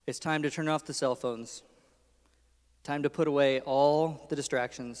It's time to turn off the cell phones. Time to put away all the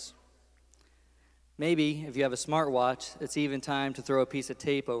distractions. Maybe, if you have a smartwatch, it's even time to throw a piece of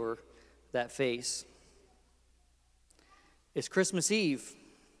tape over that face. It's Christmas Eve,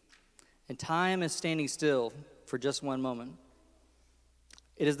 and time is standing still for just one moment.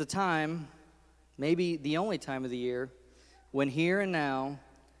 It is the time, maybe the only time of the year, when here and now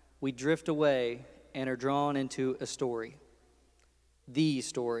we drift away and are drawn into a story. The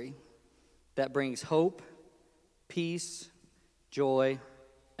story that brings hope, peace, joy,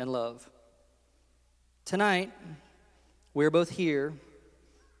 and love. Tonight, we're both here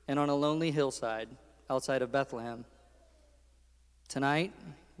and on a lonely hillside outside of Bethlehem. Tonight,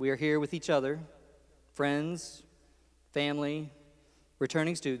 we are here with each other, friends, family,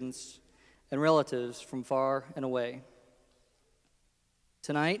 returning students, and relatives from far and away.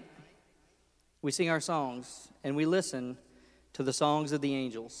 Tonight, we sing our songs and we listen to the songs of the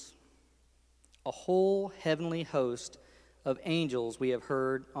angels, a whole heavenly host of angels we have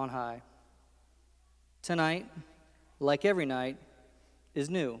heard on high. Tonight, like every night, is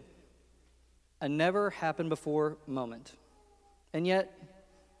new, a never-happened-before moment, and yet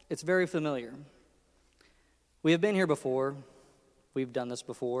it's very familiar. We have been here before, we've done this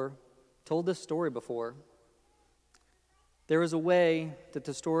before, told this story before. There is a way that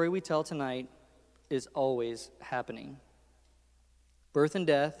the story we tell tonight is always happening. Birth and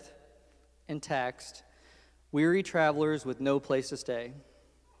death, and taxed, weary travelers with no place to stay.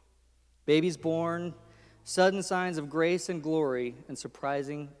 Babies born, sudden signs of grace and glory and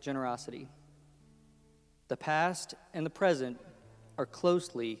surprising generosity. The past and the present are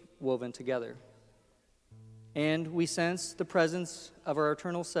closely woven together. And we sense the presence of our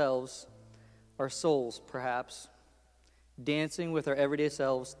eternal selves, our souls perhaps, dancing with our everyday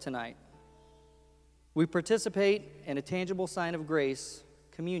selves tonight. We participate in a tangible sign of grace,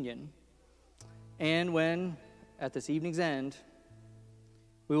 communion. And when, at this evening's end,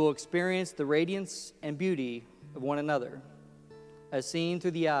 we will experience the radiance and beauty of one another, as seen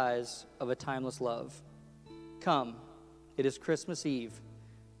through the eyes of a timeless love. Come, it is Christmas Eve.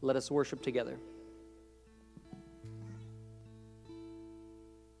 Let us worship together.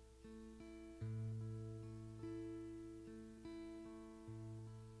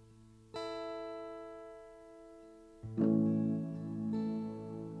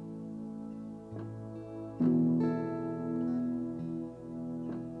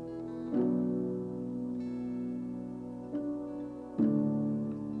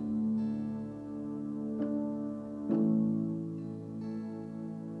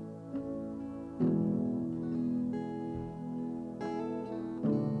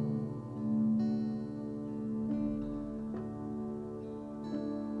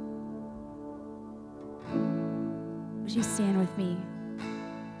 Would you stand with me?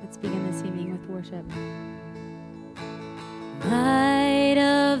 Let's begin this evening with worship. Light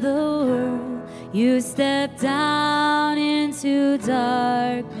of the world, you stepped down into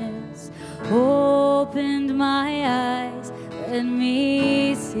darkness, opened my eyes, let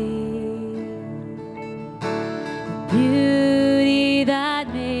me see the beauty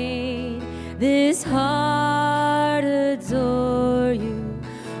that made this heart adore you.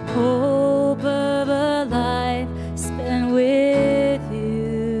 Hope of a life spent with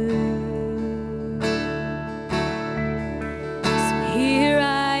you. So here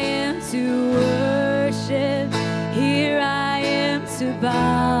I am to worship, here I am to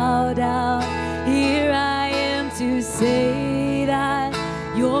bow down, here I am to say that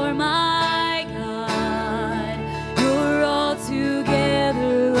you're my God. You're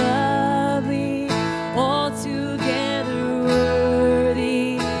altogether lovely, altogether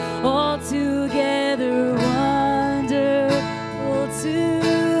worthy, altogether wonderful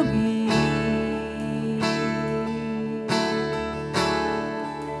to me.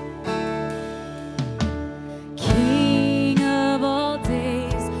 King of all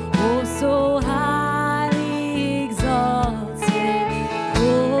days, oh so highly exalted,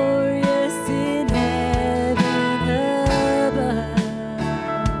 glorious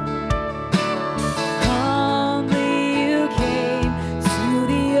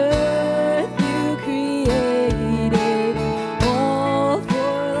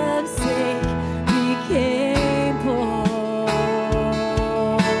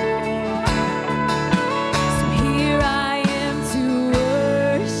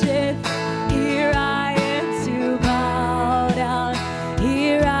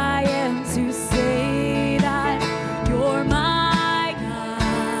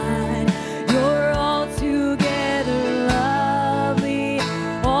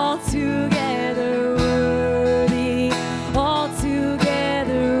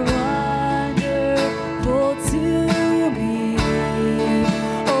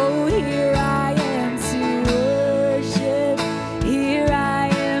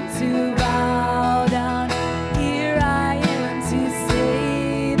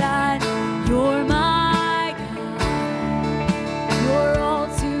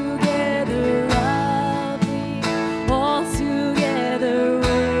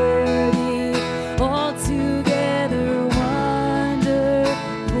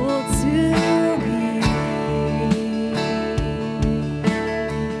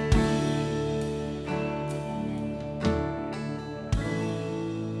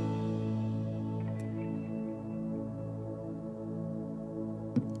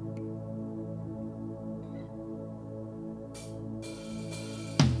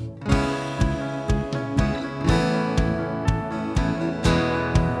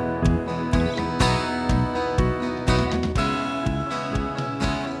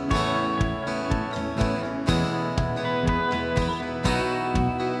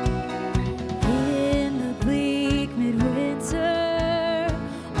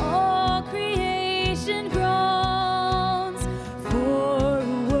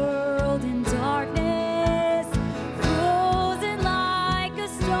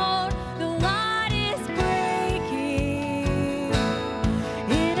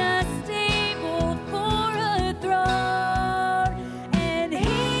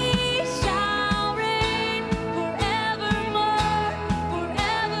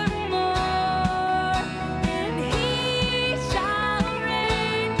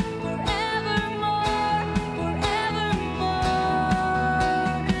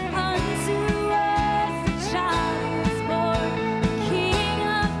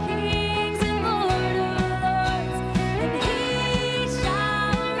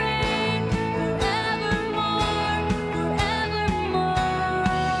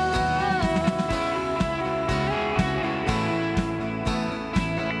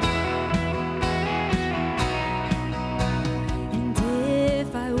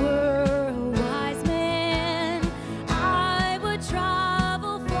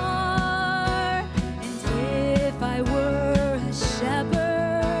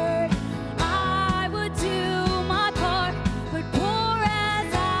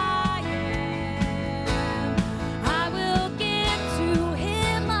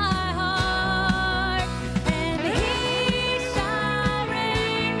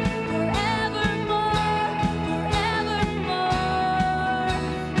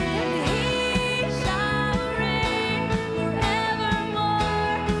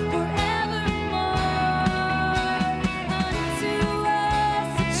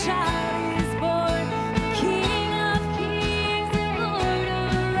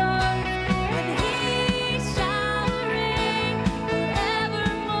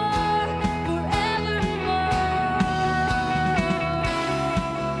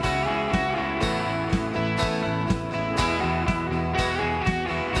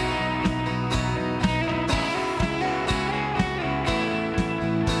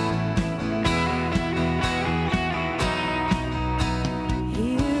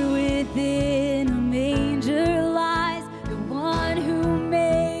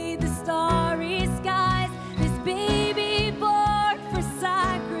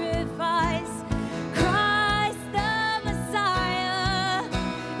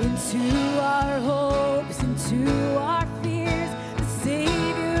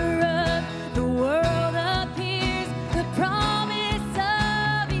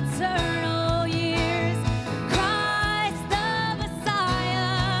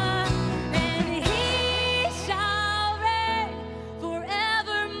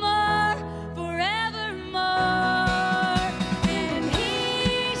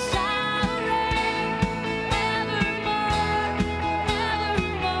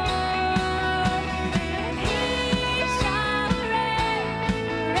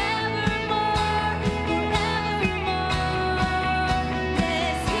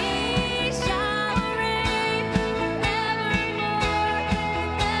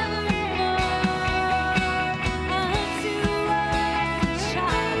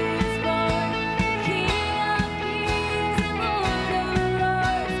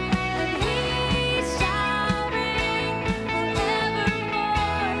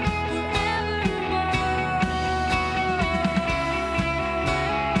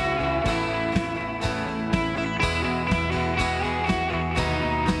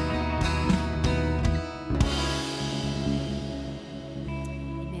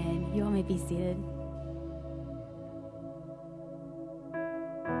be seated.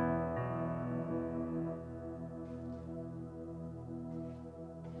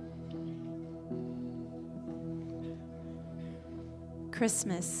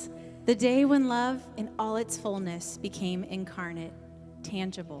 Christmas, the day when love in all its fullness became incarnate,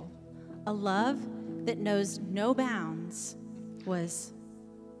 tangible. A love that knows no bounds was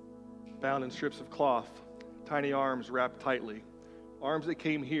bound in strips of cloth, tiny arms wrapped tightly, arms that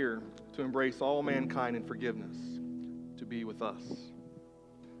came here to embrace all mankind in forgiveness, to be with us.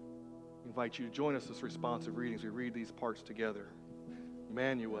 We invite you to join us this responsive reading as we read these parts together.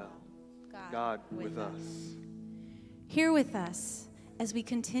 Emmanuel, God with us. Here with us as we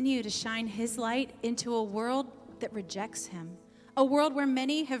continue to shine his light into a world that rejects him, a world where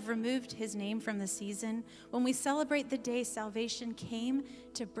many have removed his name from the season, when we celebrate the day salvation came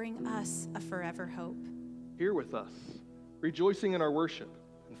to bring us a forever hope. Here with us, rejoicing in our worship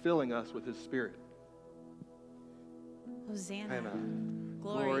and filling us with his Spirit. Hosanna.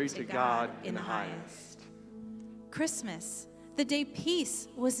 Glory to God in the highest. Christmas, the day peace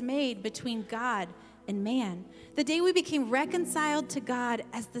was made between God and man, the day we became reconciled to God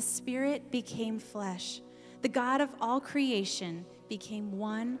as the Spirit became flesh. The God of all creation became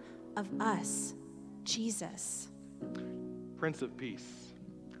one of us, Jesus. Prince of Peace.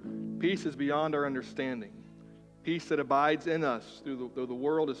 Peace is beyond our understanding. Peace that abides in us though the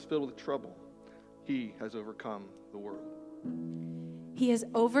world is filled with trouble. He has overcome the world. He has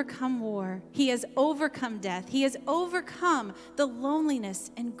overcome war. He has overcome death. He has overcome the loneliness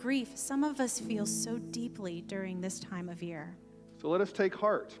and grief some of us feel so deeply during this time of year. So let us take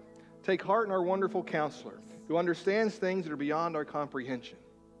heart. Take heart in our wonderful counselor, who understands things that are beyond our comprehension.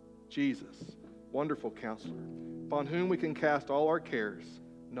 Jesus, wonderful counselor, upon whom we can cast all our cares,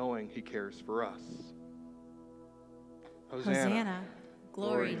 knowing he cares for us. Hosanna.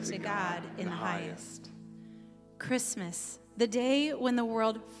 Glory to God in the highest. Christmas, the day when the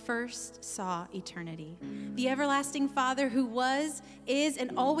world first saw eternity. The everlasting Father who was, is,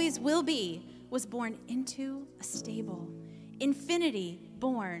 and always will be, was born into a stable. Infinity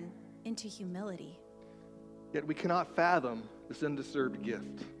born into humility. Yet we cannot fathom this undeserved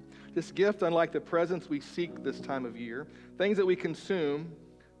gift. This gift, unlike the presents we seek this time of year, things that we consume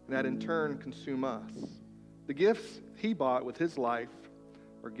and that in turn consume us. The gifts he bought with his life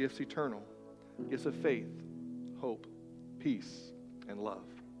are gifts eternal, gifts of faith, hope, peace, and love.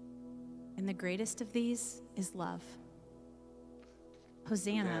 And the greatest of these is love.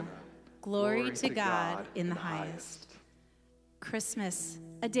 Hosanna. Glory to God in the highest. Christmas,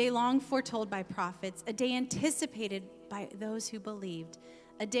 a day long foretold by prophets, a day anticipated by those who believed,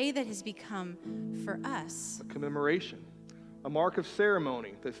 a day that has become, for us, A commemoration, a mark of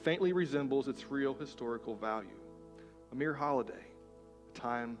ceremony that faintly resembles its real historical value, a mere holiday, a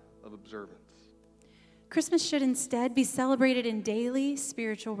time of observance. Christmas should instead be celebrated in daily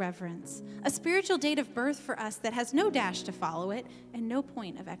spiritual reverence, a spiritual date of birth for us that has no dash to follow it and no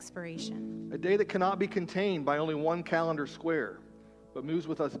point of expiration. A day that cannot be contained by only one calendar square, but moves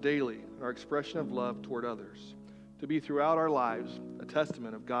with us daily in our expression of love toward others, to be throughout our lives a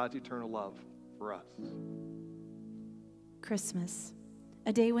testament of God's eternal love for us. Christmas,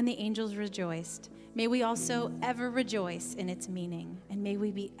 a day when the angels rejoiced. May we also ever rejoice in its meaning, and may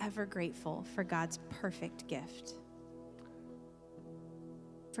we be ever grateful for God's perfect gift.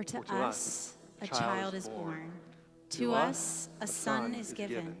 For to us a child is born, to us a son is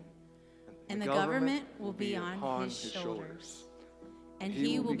given, and the government will be on his shoulders. And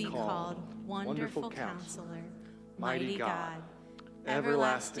he will be called Wonderful Counselor, Mighty God,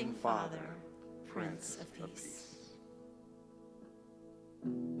 Everlasting Father, Prince of Peace.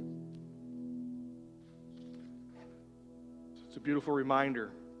 It's a beautiful reminder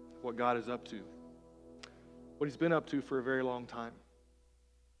of what God is up to, what he's been up to for a very long time.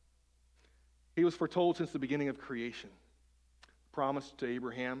 He was foretold since the beginning of creation, promised to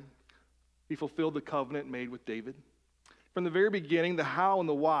Abraham. He fulfilled the covenant made with David. From the very beginning, the how and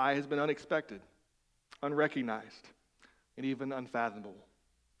the why has been unexpected, unrecognized, and even unfathomable.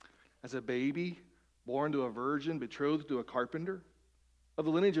 As a baby, born to a virgin, betrothed to a carpenter, of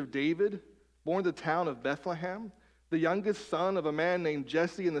the lineage of David, born to the town of Bethlehem, the youngest son of a man named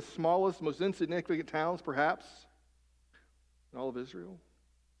Jesse in the smallest, most insignificant towns, perhaps, in all of Israel.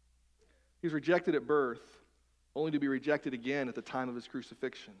 He was rejected at birth, only to be rejected again at the time of his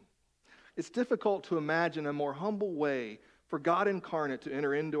crucifixion. It's difficult to imagine a more humble way for God incarnate to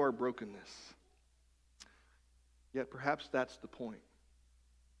enter into our brokenness. Yet perhaps that's the point.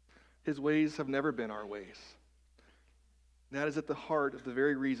 His ways have never been our ways. That is at the heart of the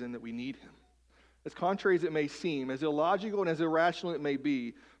very reason that we need him. As contrary as it may seem, as illogical and as irrational it may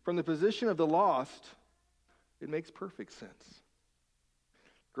be, from the position of the lost, it makes perfect sense.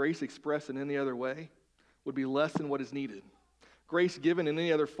 Grace expressed in any other way would be less than what is needed. Grace given in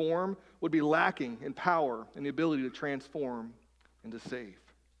any other form would be lacking in power and the ability to transform and to save.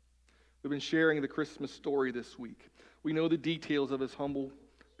 We've been sharing the Christmas story this week. We know the details of his humble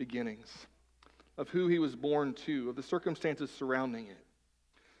beginnings, of who he was born to, of the circumstances surrounding it.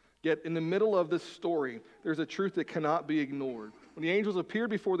 Yet in the middle of this story, there's a truth that cannot be ignored. When the angels appeared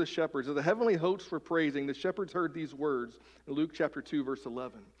before the shepherds, as the heavenly hosts were praising, the shepherds heard these words in Luke chapter 2, verse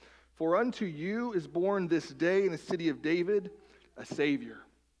 11. For unto you is born this day in the city of David a Savior,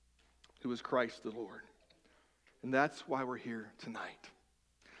 who is Christ the Lord. And that's why we're here tonight.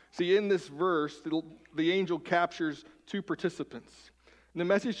 See, in this verse, the angel captures two participants. In the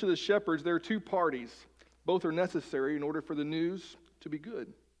message to the shepherds, there are two parties. Both are necessary in order for the news to be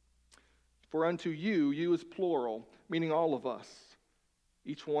good. For unto you, you is plural, meaning all of us,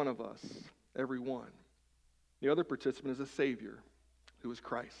 each one of us, every one. The other participant is a Savior, who is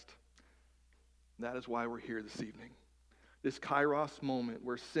Christ. And that is why we're here this evening. This Kairos moment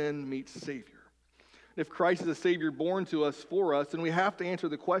where sin meets Savior. If Christ is a Savior born to us for us, then we have to answer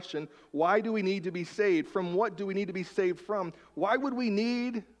the question, why do we need to be saved? From what do we need to be saved from? Why would we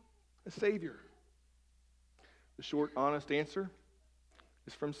need a Savior? The short, honest answer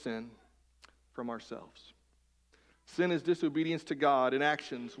is from sin, from ourselves. Sin is disobedience to God in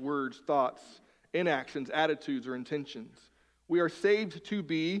actions, words, thoughts, inactions, attitudes, or intentions. We are saved to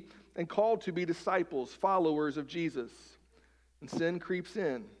be and called to be disciples, followers of Jesus. And sin creeps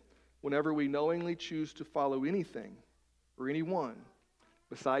in whenever we knowingly choose to follow anything or anyone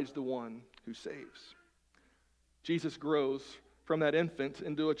besides the one who saves. Jesus grows from that infant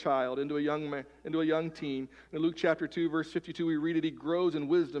into a child, into a young man, into a young teen. In Luke chapter 2, verse 52, we read it, he grows in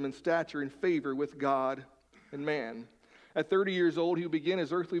wisdom and stature and favor with God and man. At 30 years old, he will begin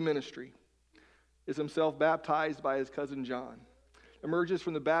his earthly ministry, is himself baptized by his cousin John, emerges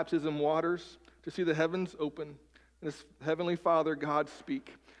from the baptism waters to see the heavens open and his heavenly Father, God,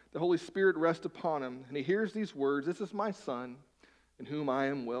 speak. The Holy Spirit rests upon him, and he hears these words, this is my Son, in whom I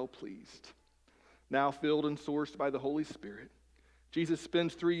am well pleased. Now filled and sourced by the Holy Spirit, Jesus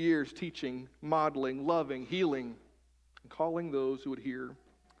spends 3 years teaching, modeling, loving, healing, and calling those who would hear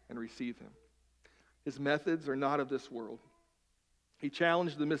and receive him. His methods are not of this world. He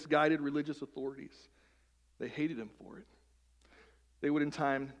challenged the misguided religious authorities. They hated him for it. They would in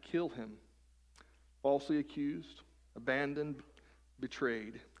time kill him. Falsely accused, abandoned,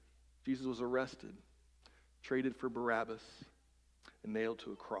 betrayed. Jesus was arrested, traded for Barabbas, and nailed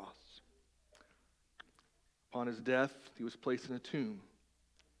to a cross. Upon his death, he was placed in a tomb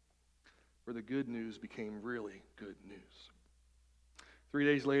where the good news became really good news. 3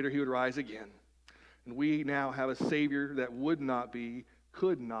 days later, he would rise again. And we now have a Savior that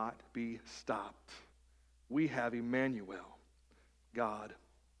could not be stopped. We have Emmanuel, God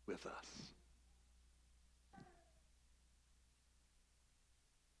with us.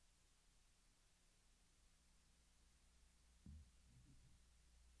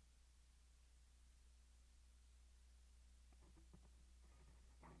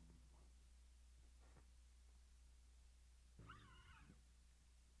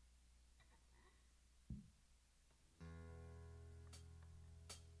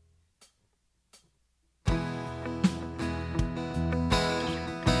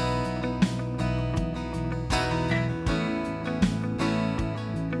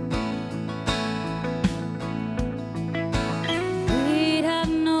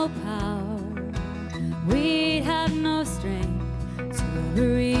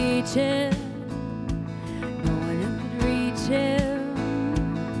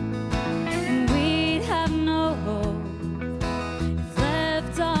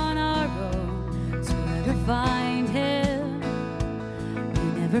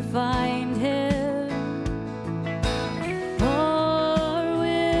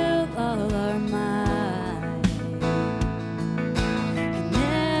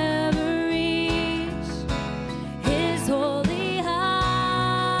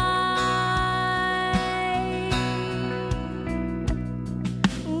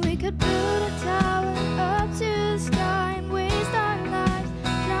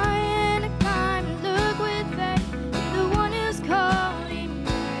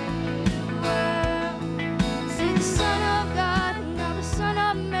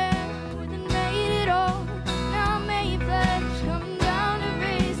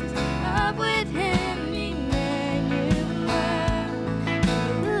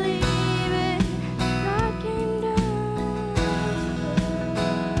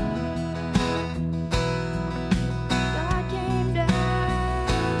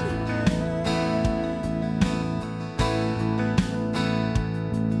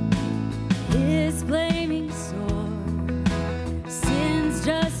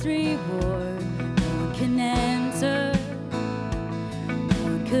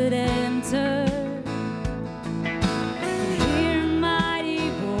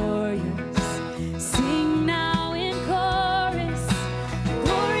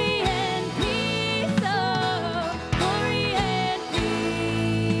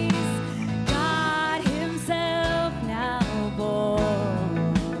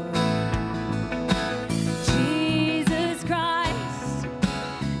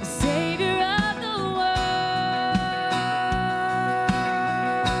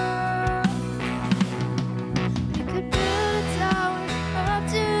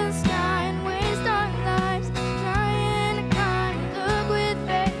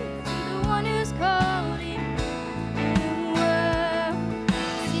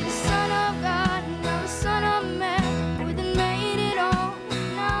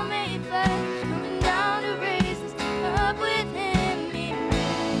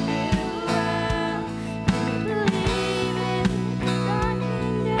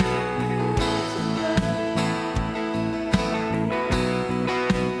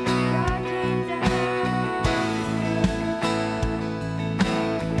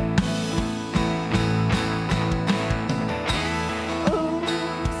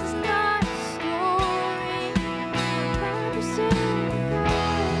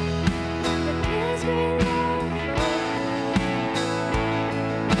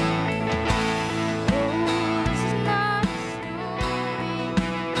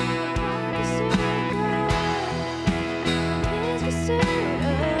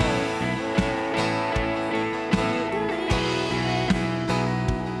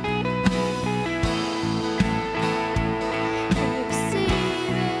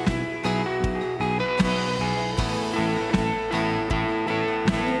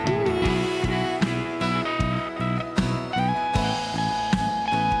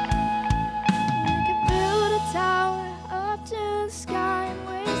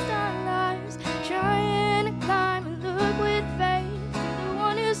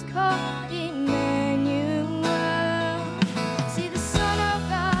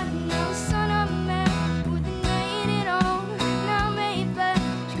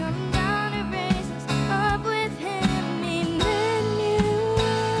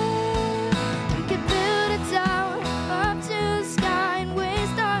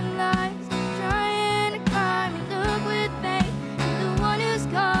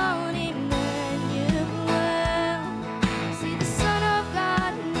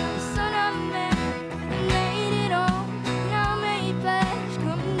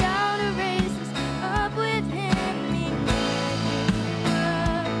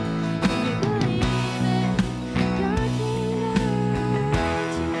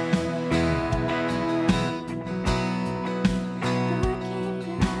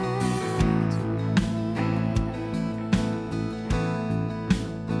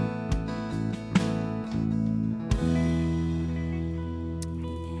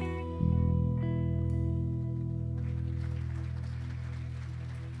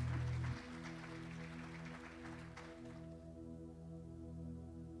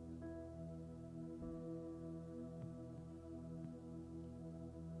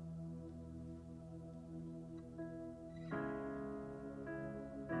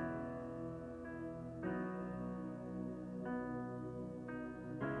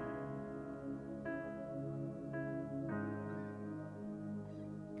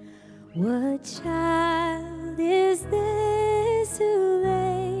 What child is this who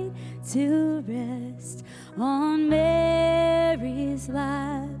laid to rest on Mary's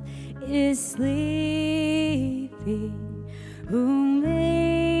lap is sleeping, whom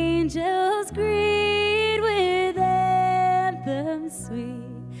angels greet with anthems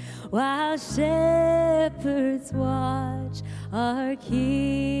sweet, while shepherds watch are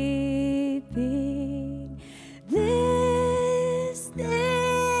keeping. This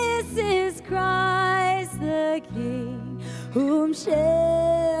is Christ the King, whom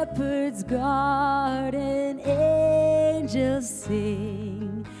shepherds guard and angels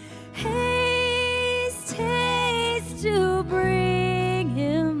sing. Haste, haste to bring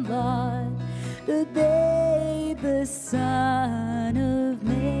him, Lord, the babe, the Son of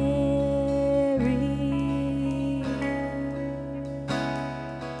Mary.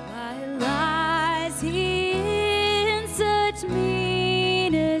 Why lies he in such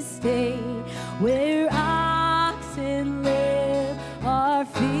mean estate, where oxen live are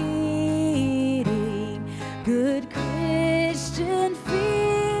feeding? Good Christian,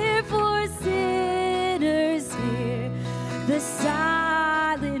 fear for sinners here. The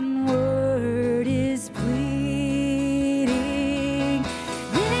silent word is pleading.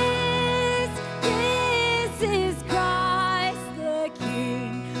 This is Christ the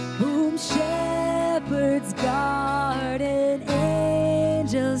King, whom shepherds guard and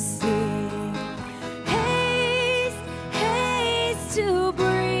angels sing. Haste, haste to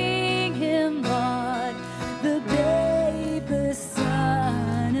bring him, Lord, the babe, the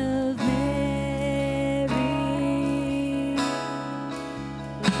Son of Mary.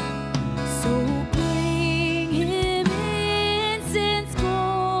 So bring him incense,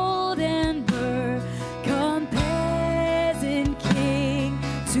 gold, and myrrh. Come, peasant king,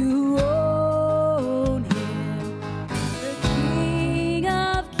 to own him. The King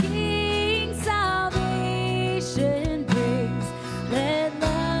of kings, salvation brings. Let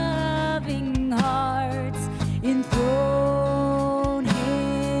loving hearts enthrone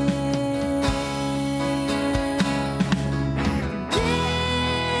him.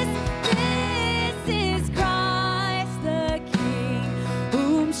 This is Christ the King,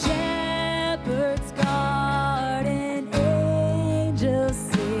 whom shepherds guard and angels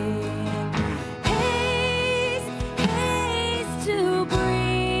sing. Haste, haste to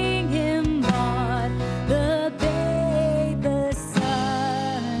bring him, Lord, the babe, the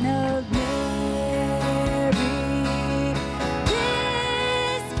Son of Mary.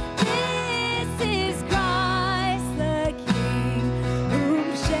 This is Christ the King,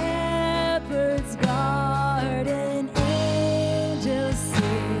 whom shepherds guard and angels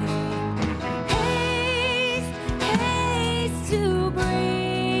sing. Haste, haste to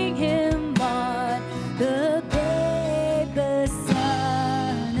bring him, Lord, the babe, the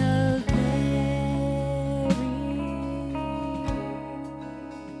Son of Mary.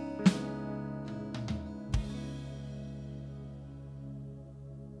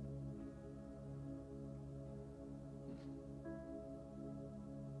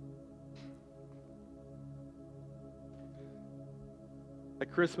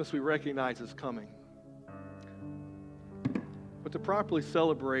 At Christmas, we recognize His coming. But to properly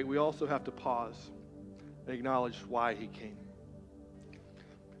celebrate, we also have to pause and acknowledge why He came.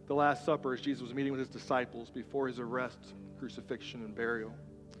 The Last Supper, as Jesus was meeting with His disciples before His arrest, crucifixion, and burial,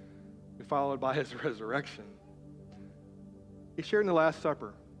 and followed by His resurrection, He shared in the Last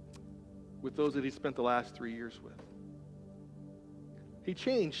Supper with those that He spent the last 3 years with. He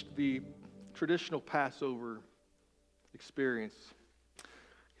changed the traditional Passover experience.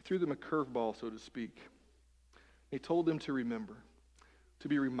 He threw them a curveball, so to speak. He told them to remember, to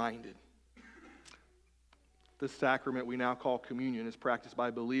be reminded. This sacrament we now call communion is practiced by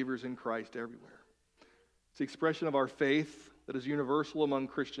believers in Christ everywhere. It's the expression of our faith that is universal among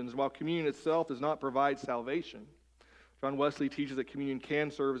Christians. While communion itself does not provide salvation, John Wesley teaches that communion can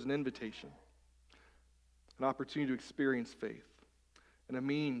serve as an invitation, an opportunity to experience faith, and a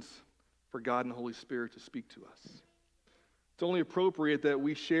means for God and the Holy Spirit to speak to us. It's only appropriate that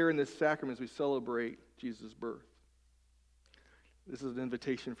we share in this sacrament as we celebrate Jesus' birth. This is an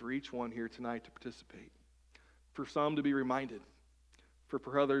invitation for each one here tonight to participate. For some to be reminded.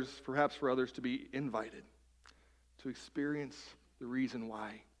 Perhaps for others to be invited to experience the reason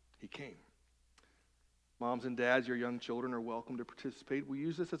why He came. Moms and dads, your young children are welcome to participate. We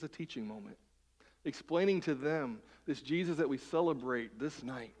use this as a teaching moment, explaining to them this Jesus that we celebrate this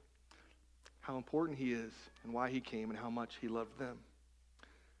night, how important He is and why He came and how much He loved them.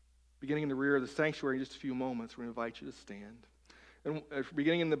 Beginning in the rear of the sanctuary in just a few moments, we invite you to stand. And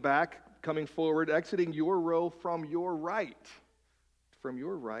beginning in the back, coming forward, exiting your row from your right. From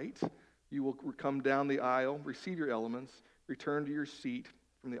your right, You will come down the aisle, receive your elements, return to your seat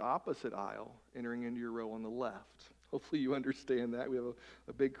from the opposite aisle, entering into your row on the left. Hopefully you understand that. We have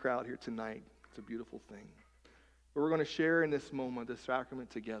a big crowd here tonight. It's a beautiful thing. But we're going to share in this moment, this sacrament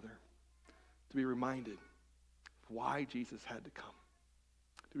together, to be reminded of why Jesus had to come,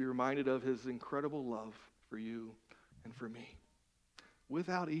 to be reminded of his incredible love for you and for me.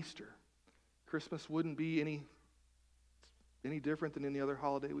 Without Easter, Christmas wouldn't be any different than any other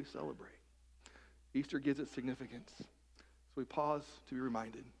holiday we celebrate. Easter gives it significance. So we pause to be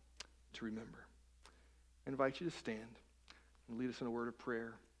reminded, to remember. I invite you to stand and lead us in a word of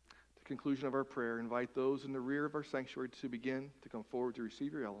prayer. At the conclusion of our prayer, invite those in the rear of our sanctuary to begin to come forward to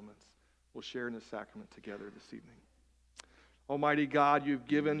receive your elements. We'll share in the sacrament together this evening. Almighty God, you've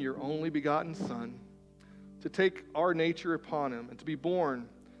given your only begotten Son to take our nature upon him and to be born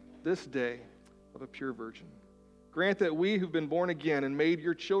this day of a pure virgin. Grant that we who've been born again and made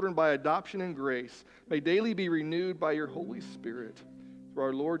your children by adoption and grace may daily be renewed by your Holy Spirit through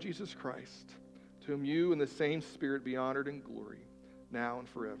our Lord Jesus Christ, to whom you in the same Spirit be honored and glory, now and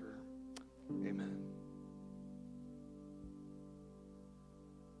forever. Amen.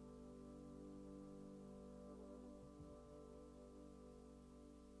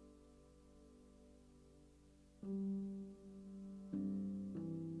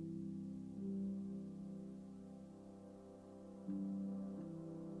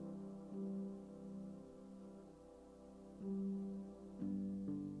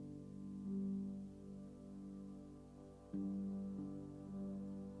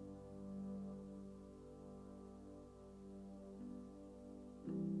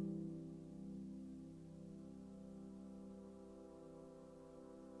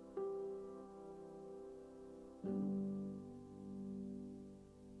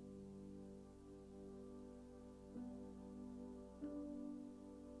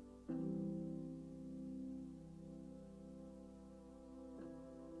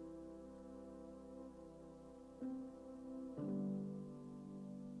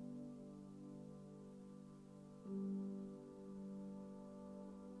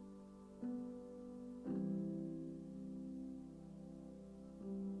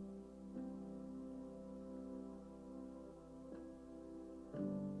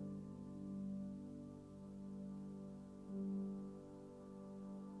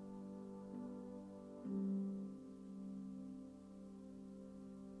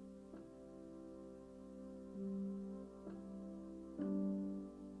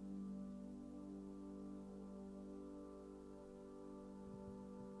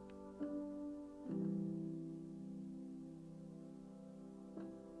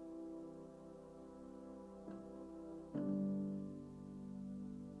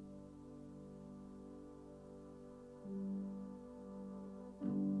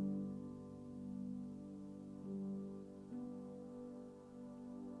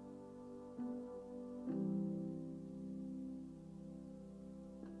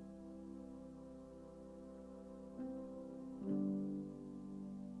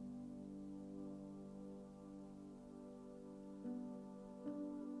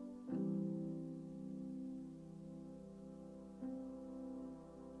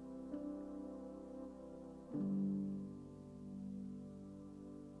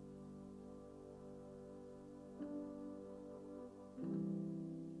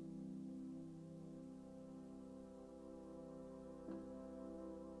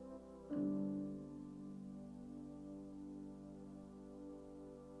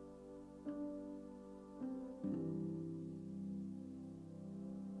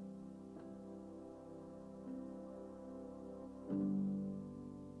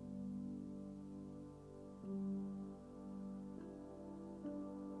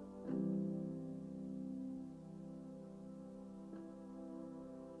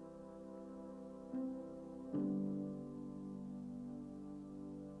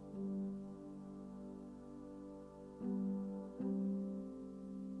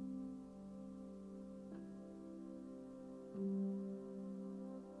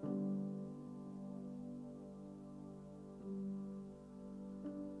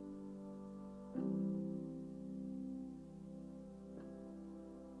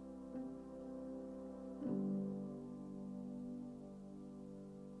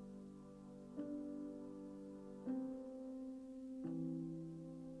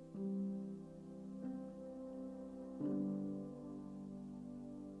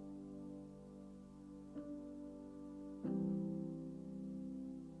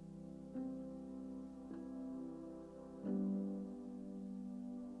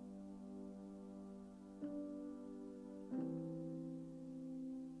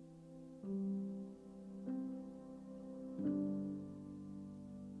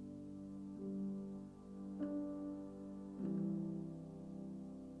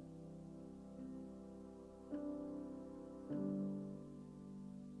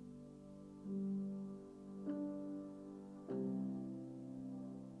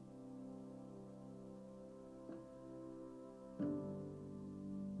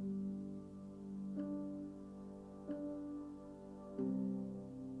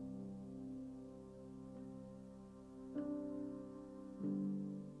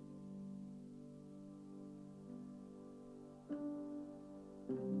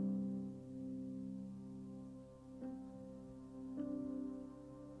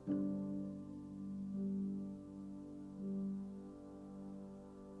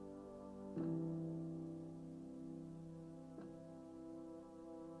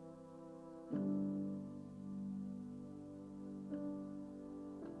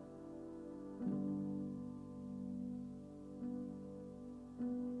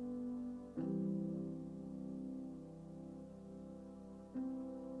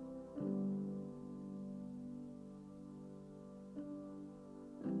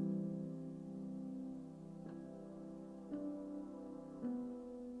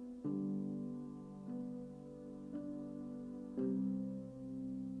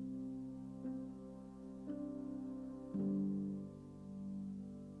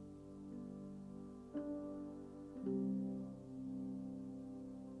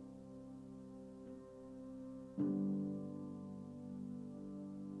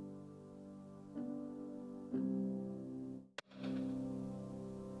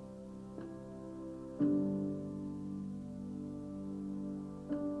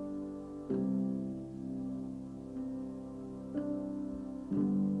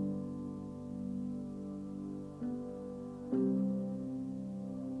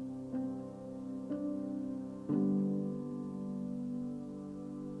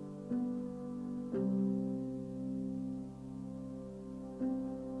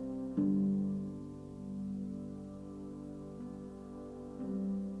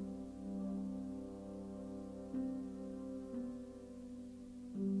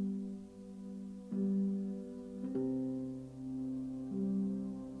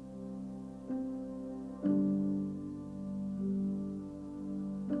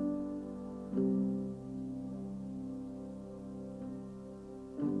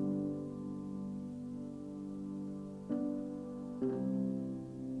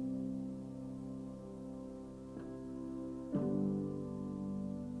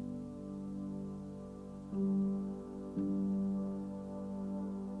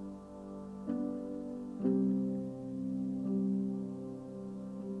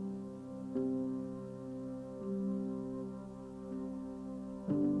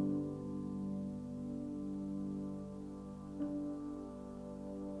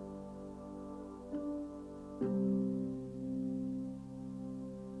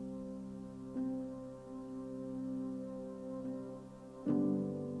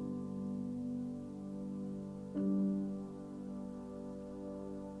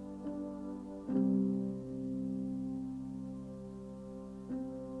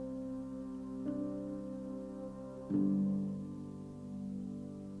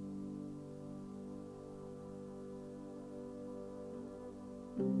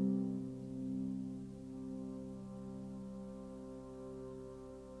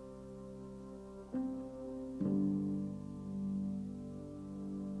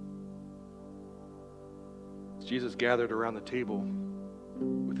 Jesus gathered around the table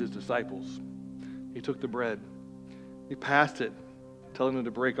with his disciples. He took the bread. He passed it, telling them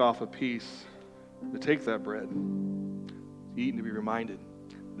to break off a piece, to take that bread, to eat and to be reminded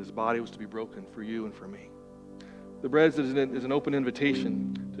that his body was to be broken for you and for me. The bread is an open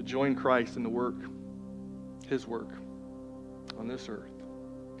invitation to join Christ in the work, his work on this earth,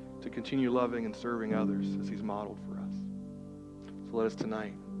 to continue loving and serving others as he's modeled for us. So let us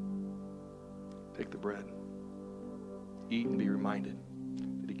tonight take the bread, eat and be reminded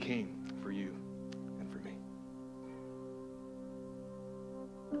that he came for you and for me.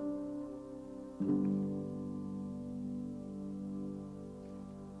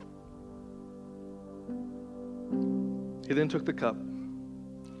 He then took the cup,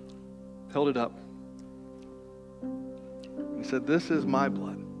 held it up, and he said, "This is my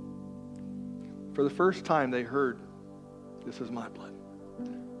blood." For the first time they heard, "This is my blood,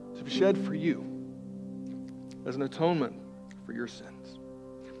 to be shed for you as an atonement for your sins."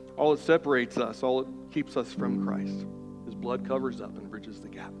 All that separates us, all that keeps us from Christ, his blood covers up and bridges the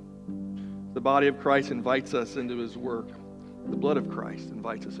gap. The body of Christ invites us into his work. The blood of Christ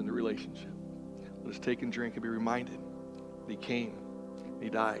invites us into relationship. Let us take and drink and be reminded that he came and he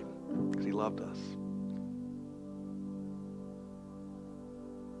died because he loved us.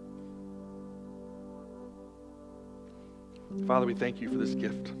 Father, we thank you for this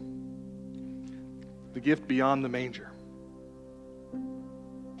gift. The gift beyond the manger.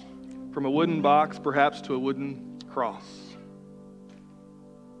 From a wooden box, perhaps, to a wooden cross.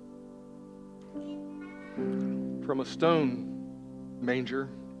 From a stone manger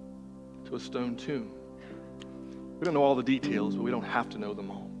to a stone tomb. We don't know all the details, but we don't have to know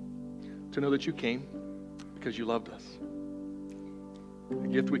them all. To know that you came because you loved us. A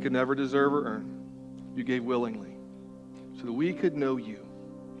gift we could never deserve or earn, you gave willingly, so that we could know you.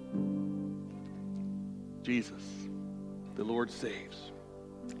 Jesus, the Lord saves.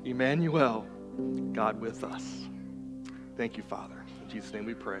 Emmanuel, God with us. Thank you, Father. In Jesus' name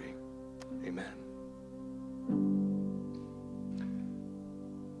we pray. Amen.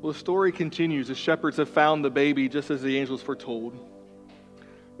 Well, the story continues. The shepherds have found the baby just as the angels foretold.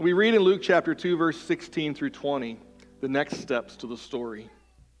 We read in Luke chapter 2, verse 16 through 20, the next steps to the story.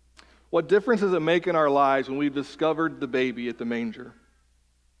 What difference does it make in our lives when we've discovered the baby at the manger?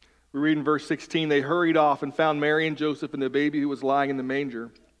 We read in verse 16, they hurried off and found Mary and Joseph and the baby who was lying in the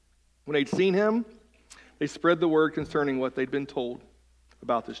manger. When they'd seen him, they spread the word concerning what they'd been told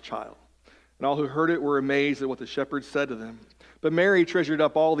about this child. And all who heard it were amazed at what the shepherds said to them. But Mary treasured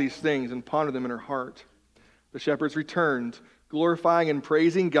up all these things and pondered them in her heart. The shepherds returned, glorifying and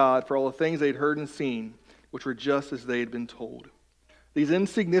praising God for all the things they'd heard and seen, which were just as they had been told. These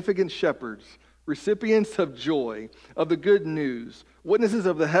insignificant shepherds, recipients of joy, of the good news, witnesses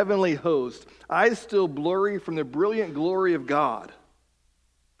of the heavenly host, eyes still blurry from the brilliant glory of God.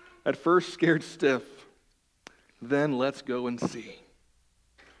 At first scared stiff, then let's go and see.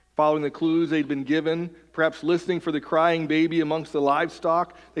 Following the clues they'd been given, perhaps listening for the crying baby amongst the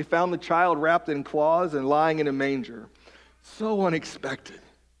livestock, they found the child wrapped in cloths and lying in a manger. So unexpected.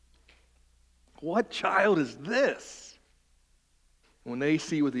 What child is this? When they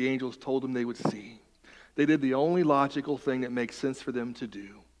see what the angels told them they would see, they did the only logical thing that makes sense for them to do.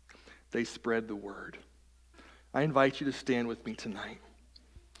 They spread the word. I invite you to stand with me tonight.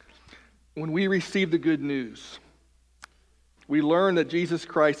 When we receive the good news, we learn that Jesus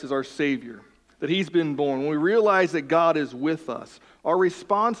Christ is our Savior, that he's been born. When we realize that God is with us, our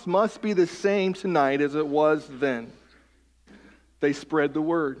response must be the same tonight as it was then. They spread the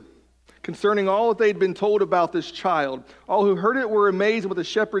word concerning all that they'd been told about this child. All who heard it were amazed at what the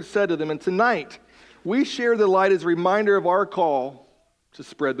shepherds said to them. And tonight, we share the light as a reminder of our call to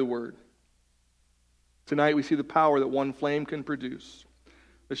spread the word. Tonight, we see the power that one flame can produce.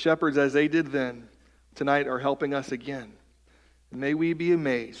 The shepherds, as they did then, tonight are helping us again. And may we be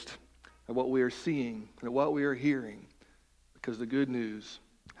amazed at what we are seeing and at what we are hearing, because the good news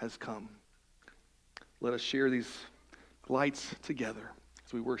has come. Let us share these lights together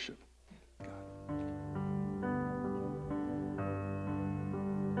as we worship God.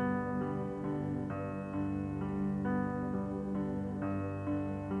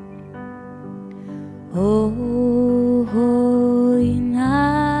 Oh, holy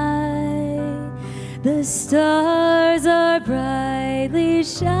night, the stars are brightly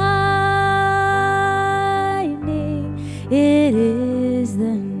shining. It is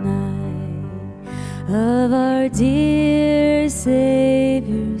the night of our dear Savior.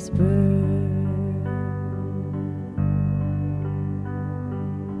 Savior's birth.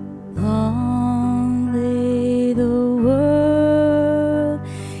 Long lay the world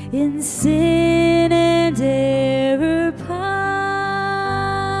in sin and error pining,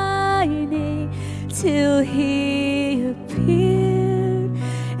 till He appeared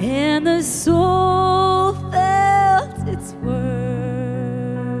and the soul felt its worth.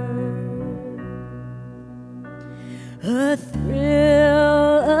 A thrill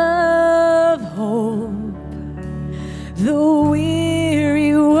of hope, the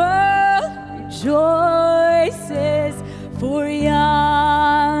weary world rejoices, for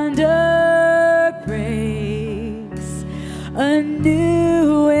yonder breaks a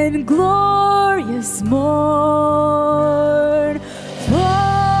new and glorious morn. Fall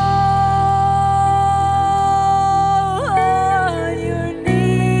on your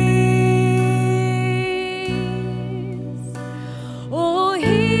knees. Oh,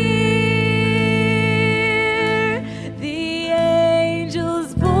 hear the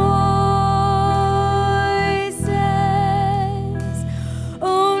angels' voices.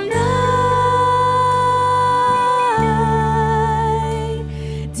 Oh, night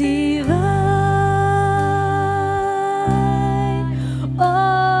divine.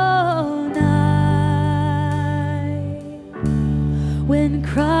 Oh, night when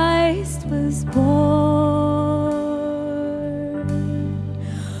Christ was born.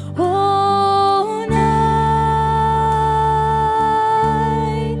 Oh, night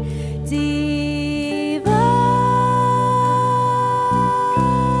divine.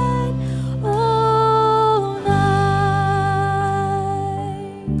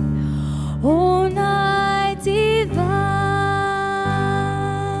 Oh, night divine.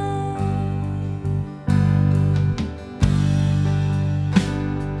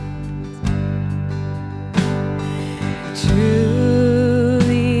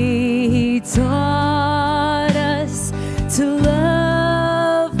 Truly He taught us to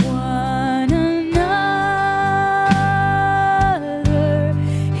love one another.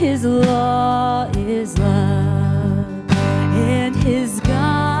 His law is love, and His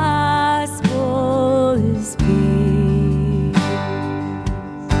gospel is peace.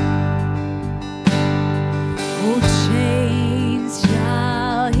 Oh, chains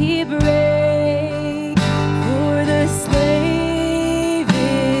shall He break, for the slave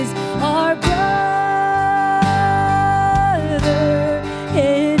is our brother,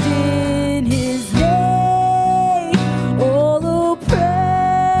 and in His name all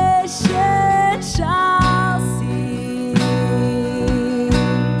oppression shall cease.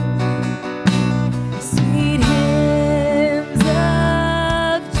 Sweet hymns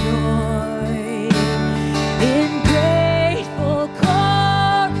of joy in grateful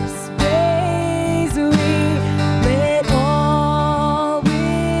chorus praise we, let all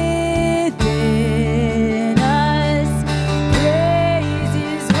within us praise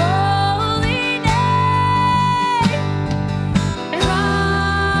His holy name.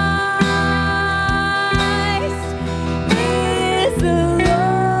 Christ is the Lord.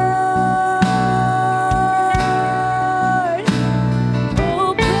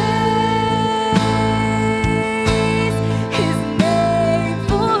 Oh, praise His name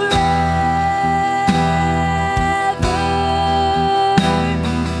forever.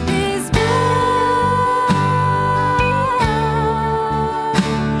 His power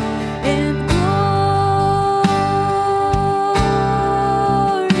and glory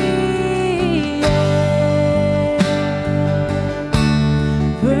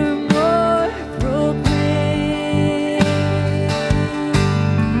evermore proclaim.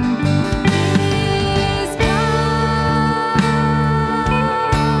 His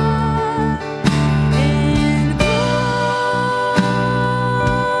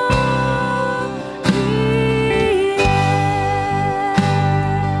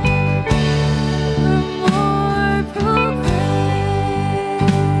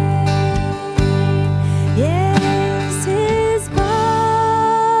yes, His power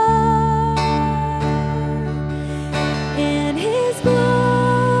and His glory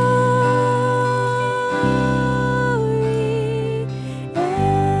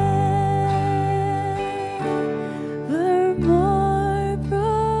evermore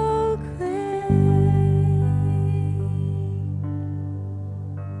proclaim.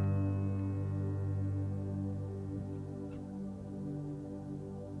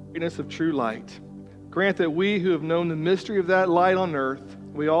 Brightness of true light. Grant that we who have known the mystery of that light on earth,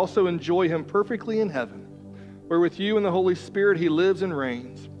 we also enjoy Him perfectly in heaven, where with You and the Holy Spirit He lives and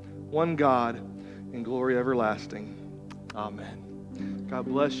reigns, one God, in glory everlasting. Amen. God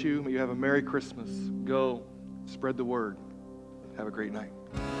bless you. May you have a Merry Christmas. Go, spread the word. Have Have a great night.